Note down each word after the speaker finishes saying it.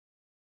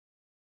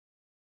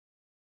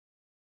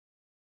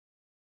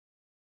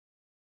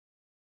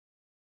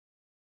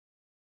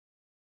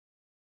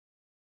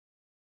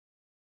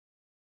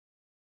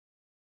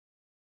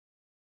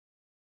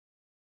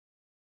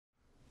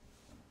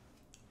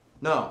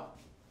No.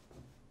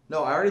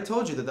 No, I already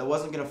told you that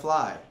wasn't gonna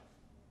fly.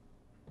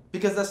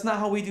 Because that's not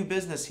how we do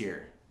business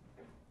here.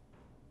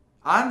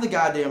 I'm the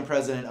goddamn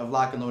president of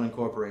Lock and Load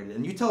Incorporated,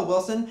 and you tell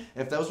Wilson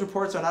if those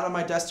reports are not on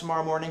my desk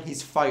tomorrow morning,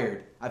 he's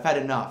fired. I've had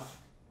enough.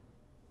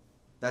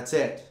 That's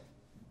it.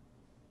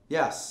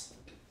 Yes.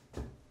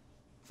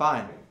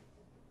 Fine.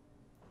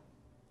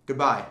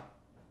 Goodbye.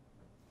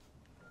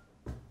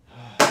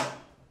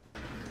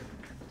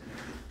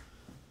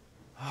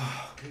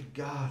 Oh, good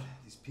God,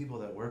 these people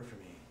that work for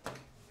me.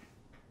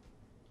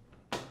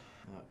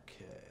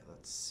 Okay,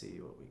 let's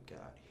see what we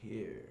got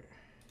here.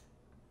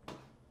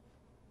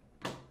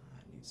 I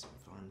need some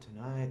fun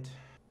tonight.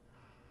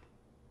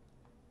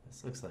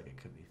 This looks like it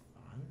could be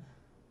fun.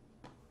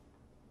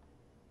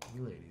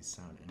 You ladies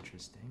sound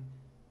interesting.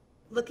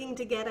 Looking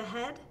to get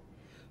ahead?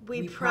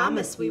 We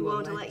promise we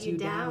won't let you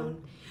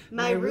down.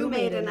 My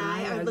roommate and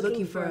I are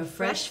looking for a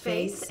fresh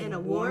face and a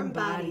warm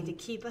body to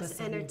keep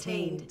us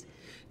entertained.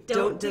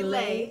 Don't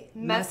delay,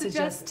 message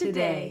us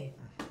today.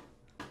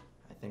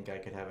 I think I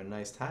could have a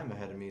nice time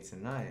ahead of me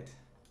tonight.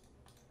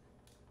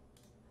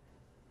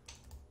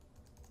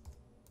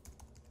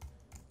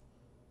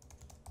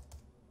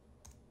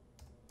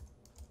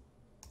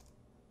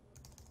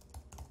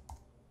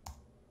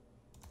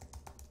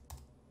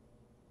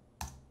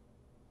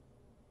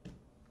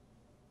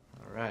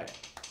 All right.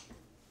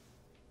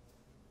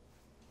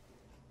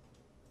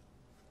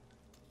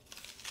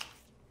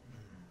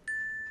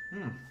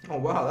 Oh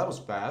wow, that was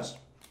fast.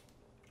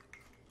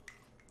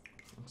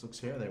 Looks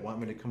here, they want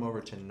me to come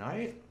over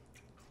tonight.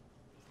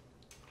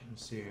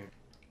 Let's see here.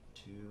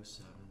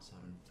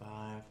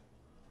 2775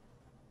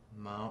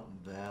 Mountain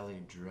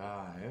Valley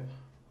Drive.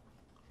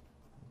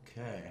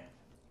 Okay.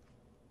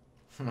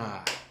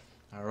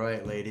 All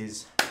right,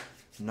 ladies.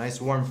 Nice,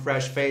 warm,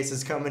 fresh face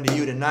is coming to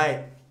you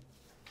tonight.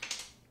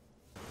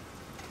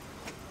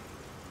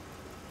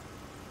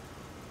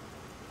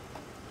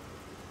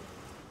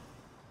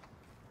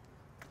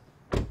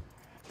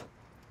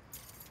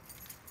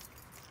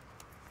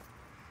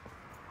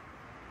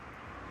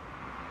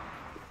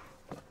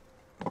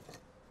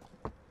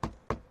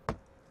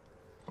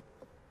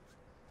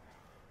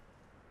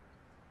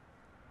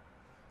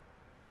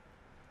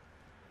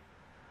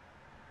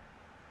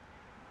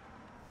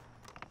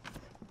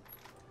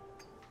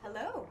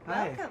 Hello,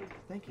 Hi. welcome.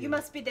 Thank you. You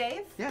must be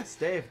Dave? Yes,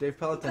 Dave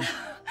Pellaton.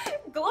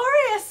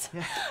 Glorious!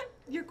 Yeah.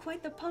 You're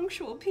quite the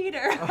punctual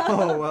Peter.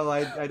 Oh, well,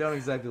 I don't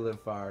exactly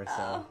live far, so.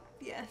 Oh,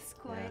 yes,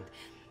 quite. Yeah.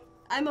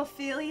 I'm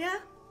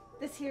Ophelia.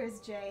 This here is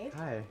Jade.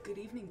 Hi. Good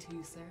evening to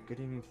you, sir. Good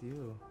evening to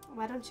you.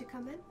 Why don't you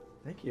come in?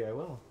 Thank you, I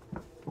will.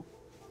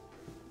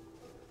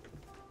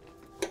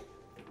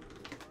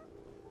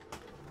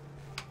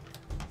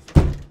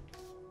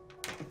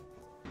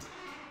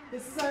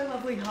 This is our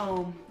lovely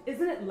home.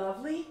 Isn't it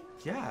lovely?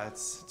 Yeah,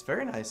 it's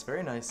very nice,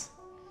 very nice.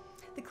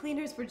 The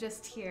cleaners were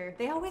just here.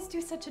 They always do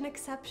such an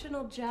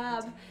exceptional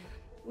job.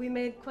 We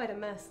made quite a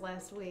mess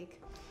last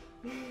week.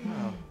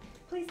 Oh.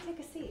 Please take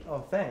a seat.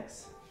 Oh,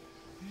 thanks.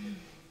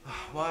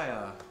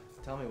 Why,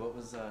 tell me what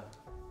was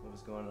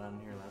going on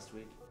here last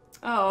week?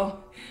 Oh,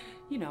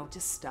 you know,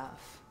 just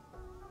stuff.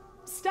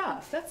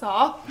 Stuff, that's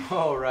all.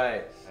 Oh,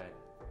 right.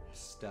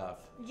 Stuff.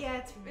 Yeah,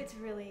 it's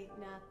really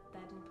not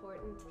that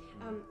important.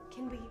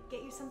 Can we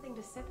get you something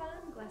to sip on?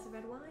 A glass of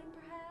red wine,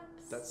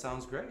 perhaps? That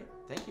sounds great.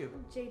 Thank you.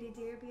 JD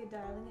dear, be a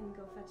darling and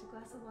go fetch a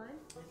glass of wine.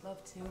 I'd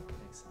love to.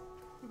 Thanks.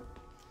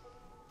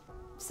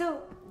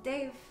 So,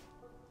 Dave,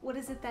 what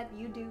is it that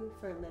you do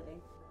for a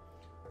living?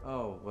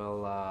 Oh,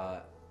 well,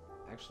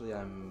 actually,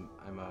 I'm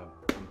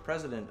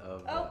president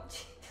of. Oh,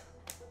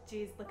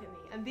 geez, look at me.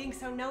 I'm being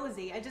so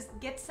nosy. I just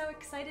get so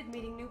excited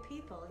meeting new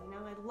people. You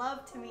know, I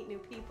love to meet new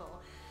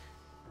people.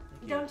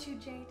 Don't you,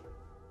 Jade?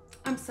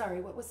 I'm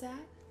sorry, what was that?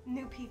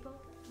 New people.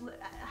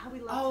 How we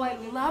love. Oh, to I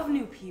meet new love people.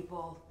 new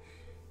people.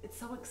 It's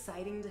so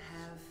exciting to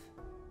have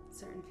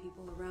certain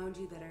people around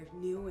you that are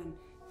new and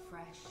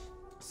fresh.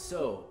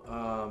 So,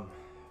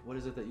 what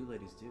is it that you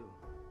ladies do?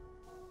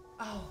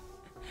 Oh,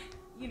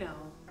 you know,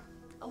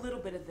 a little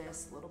bit of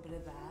this, a little bit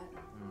of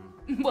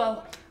that.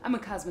 Well, I'm a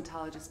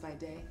cosmetologist by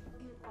day.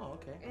 Oh,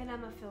 okay. And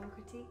I'm a film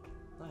critique.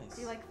 Nice.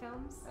 Do you like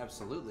films?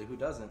 Absolutely. Who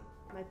doesn't?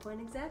 My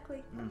point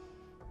exactly.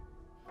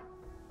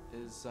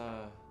 Is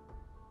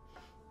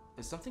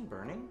something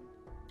burning?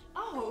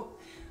 Oh,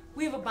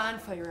 we have a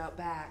bonfire out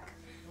back.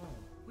 Oh.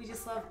 We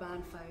just love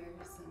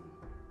bonfires and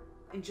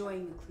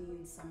enjoying the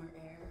clean summer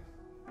air.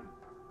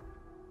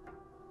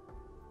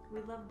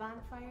 We love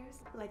bonfires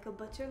like a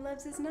butcher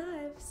loves his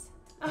knives.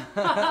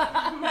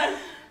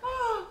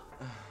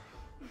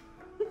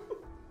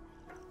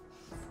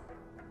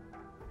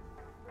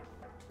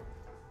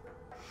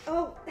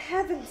 Oh,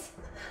 heavens!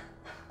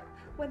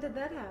 When did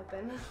that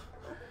happen?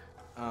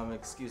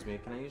 Excuse me,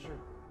 can I use your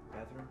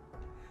bathroom?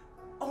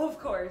 Oh, of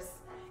course.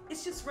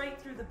 It's just right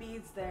through the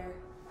beads there.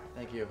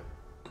 Thank you.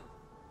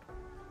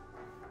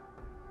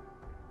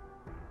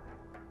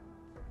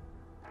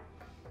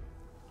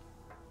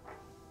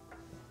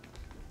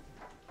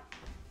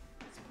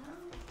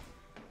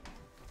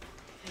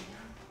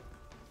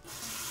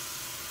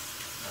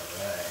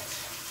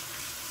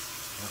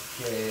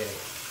 Yeah.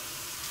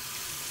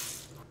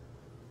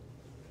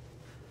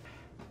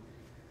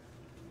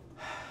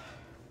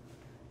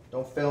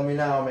 Don't fail me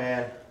now,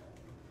 man.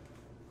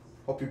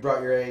 Hope you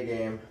brought your A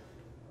game.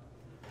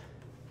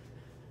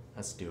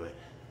 Let's do it.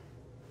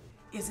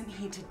 Isn't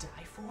he to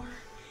die for?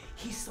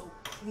 He's so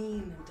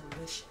clean and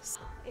delicious.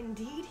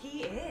 Indeed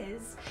he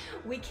is.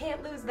 We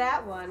can't lose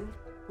that one.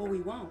 Well,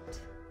 we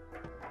won't.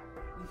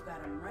 We've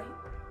got him right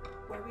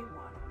where we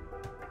want him.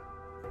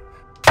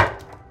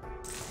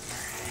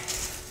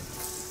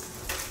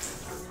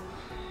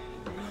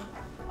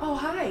 Oh,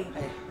 hi.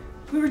 Hey.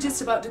 We were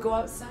just about to go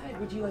outside.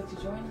 Would you like to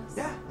join us?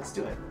 Yeah, let's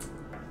do it.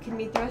 Can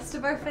meet the rest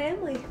of our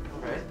family.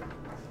 All right.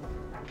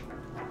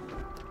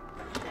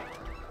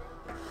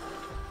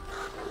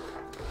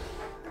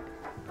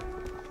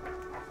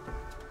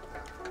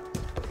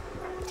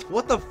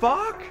 What the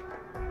fuck?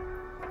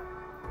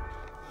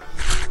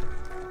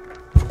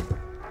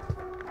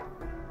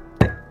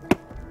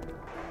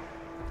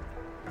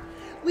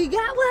 We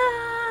got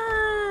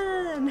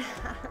one!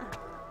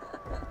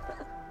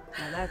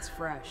 Now that's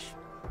fresh.